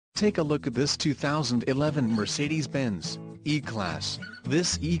take a look at this 2011 Mercedes-Benz E-Class.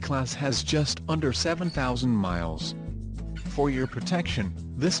 This E-Class has just under 7,000 miles. For your protection,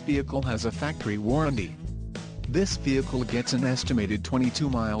 this vehicle has a factory warranty. This vehicle gets an estimated 22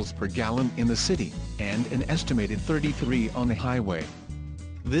 miles per gallon in the city, and an estimated 33 on the highway.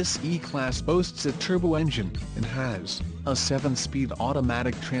 This E-Class boasts a turbo engine, and has a 7-speed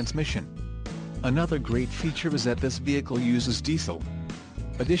automatic transmission. Another great feature is that this vehicle uses diesel.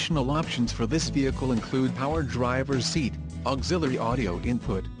 Additional options for this vehicle include power driver's seat, auxiliary audio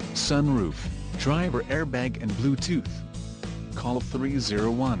input, sunroof, driver airbag and Bluetooth. Call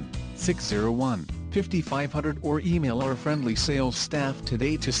 301-601-5500 or email our friendly sales staff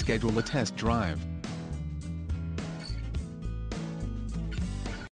today to schedule a test drive.